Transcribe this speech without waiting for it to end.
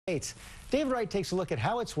David Wright takes a look at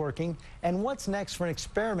how it's working and what's next for an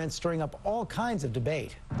experiment stirring up all kinds of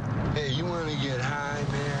debate. Hey, you want to get high,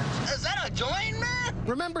 man? Is that a joint, man?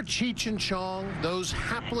 Remember Cheech and Chong, those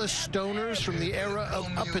hapless stoners from the era of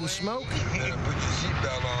Up in Smoke? You better put your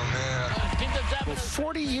seatbelt on, man. Well,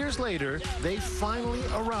 40 years later, they finally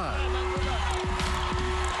arrived.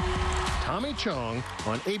 Tommy Chong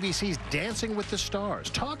on ABC's Dancing with the Stars.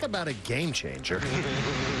 Talk about a game changer.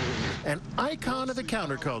 An icon of the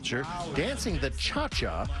counterculture, dancing the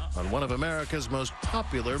cha-cha on one of America's most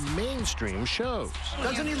popular mainstream shows.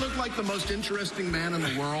 Doesn't he look like the most interesting man in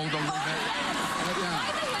the world over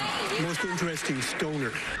there? Most interesting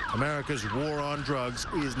stoner. America's war on drugs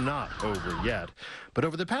is not over yet. But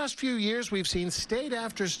over the past few years, we've seen state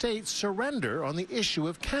after state surrender on the issue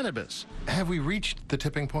of cannabis. Have we reached the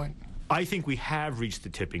tipping point? I think we have reached the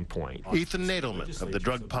tipping point. Ethan Nadelman of the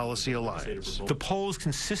Drug Policy Alliance. The polls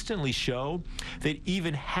consistently show that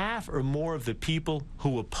even half or more of the people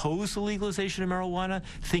who oppose the legalization of marijuana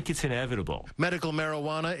think it's inevitable. Medical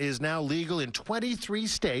marijuana is now legal in 23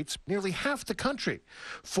 states, nearly half the country.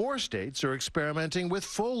 4 states are experimenting with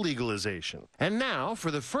full legalization. And now,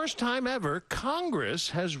 for the first time ever, Congress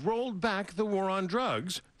has rolled back the war on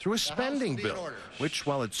drugs through a spending bill, which,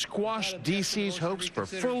 while it squashed D.C.'s hopes for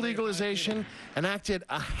full legalization, enacted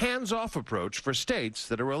a hands-off approach for states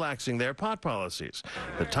that are relaxing their pot policies.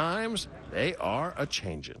 The times, they are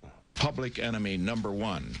a-changin'. Public enemy number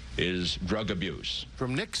one is drug abuse.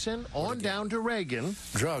 From Nixon on down to Reagan.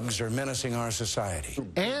 Drugs are menacing our society.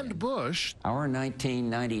 And Bush. Our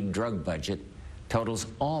 1990 drug budget totals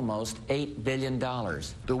almost $8 billion.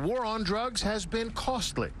 The war on drugs has been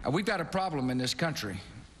costly. We've got a problem in this country.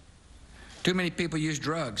 Too many people use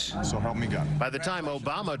drugs. So help me God. By the time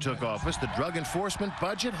Obama took office, the drug enforcement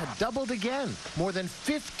budget had doubled again, more than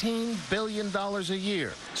 $15 billion a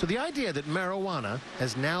year. So the idea that marijuana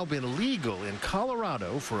has now been legal in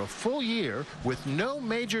Colorado for a full year with no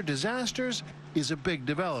major disasters is a big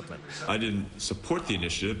development. I didn't support the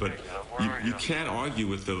initiative, but you can't argue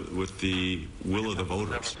with the will of the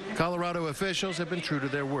voters. Colorado officials have been true to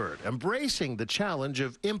their word, embracing the challenge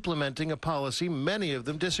of implementing a policy many of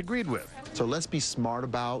them disagreed with. So let's be smart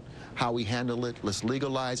about how we handle it. Let's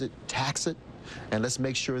legalize it, tax it, and let's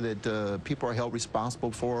make sure that people are held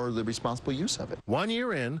responsible for the responsible use of it. 1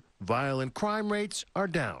 year in, violent crime rates are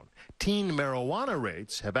down. Teen marijuana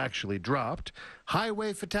rates have actually dropped.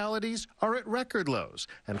 Highway fatalities are at record lows.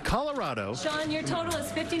 And Colorado... Sean, your total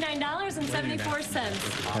is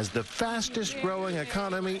 $59.74. ...has the fastest growing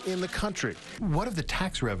economy in the country. What have the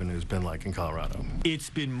tax revenues been like in Colorado? It's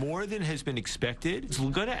been more than has been expected. It's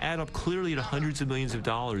going to add up clearly to hundreds of millions of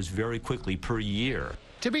dollars very quickly per year.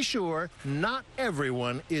 To be sure, not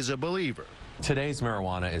everyone is a believer. Today's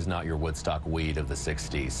marijuana is not your Woodstock weed of the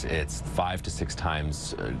 60s. It's 5 to 6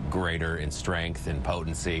 times greater in strength and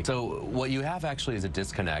potency. So what you have actually is a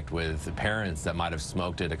disconnect with parents that might have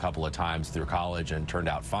smoked it a couple of times through college and turned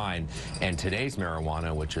out fine, and today's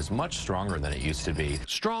marijuana, which is much stronger than it used to be.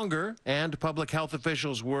 Stronger, and public health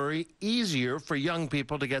officials worry, easier for young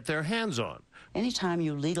people to get their hands on. Anytime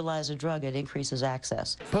you legalize a drug, it increases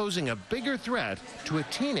access. Posing a bigger threat to a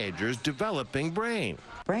teenager's developing brain.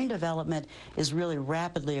 Brain development is really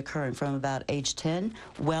rapidly occurring from about age 10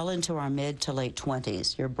 well into our mid to late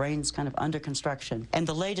 20s. Your brain's kind of under construction. And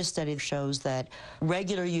the latest study shows that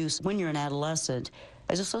regular use when you're an adolescent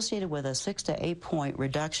is associated with a 6 to 8 point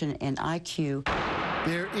reduction in IQ.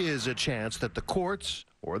 There is a chance that the courts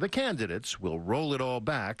or the candidates will roll it all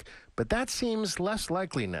back, but that seems less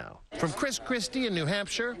likely now. From Chris Christie in New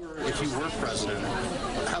Hampshire. If you were president,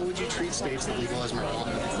 how would you treat states that legalize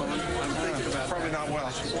marijuana? Probably not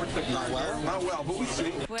well. Not well? Not well, but we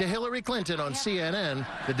see. To Hillary Clinton on CNN,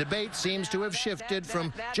 the debate seems to have shifted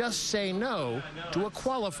from just say no to a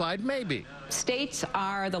qualified maybe. States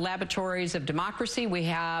are the laboratories of democracy. We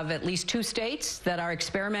have at least 2 states that are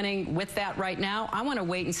experimenting with that right now. I want to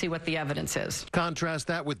wait and see what the evidence is. Contrast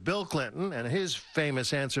that with Bill Clinton and his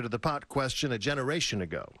famous answer to the pot question a generation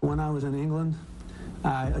ago. When I was in England,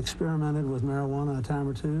 I experimented with marijuana a time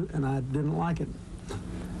or two, and I didn't like it,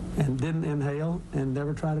 and didn't inhale, and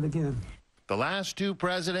never tried it again. The last 2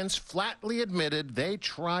 presidents flatly admitted they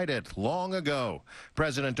tried it long ago.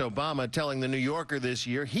 President Obama telling The New Yorker this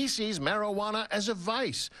year he sees marijuana as a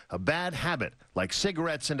vice, a bad habit, like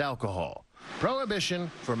cigarettes and alcohol.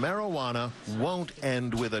 Prohibition for marijuana won't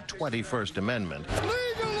end with a 21st Amendment.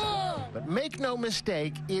 But make no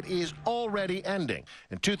mistake, it is already ending.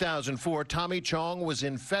 In 2004, Tommy Chong was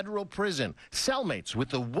in federal prison, cellmates with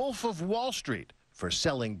the Wolf of Wall Street, for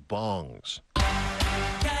selling bongs.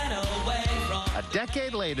 A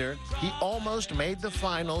decade later, he almost made the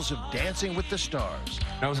finals of Dancing with the Stars.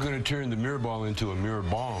 I was going to turn the mirror ball into a mirror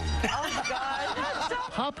bong. Oh, God.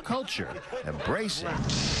 Pop culture, embracing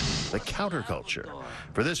the counterculture.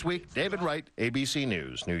 For This Week, David Wright, ABC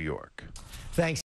News, New York. Thanks.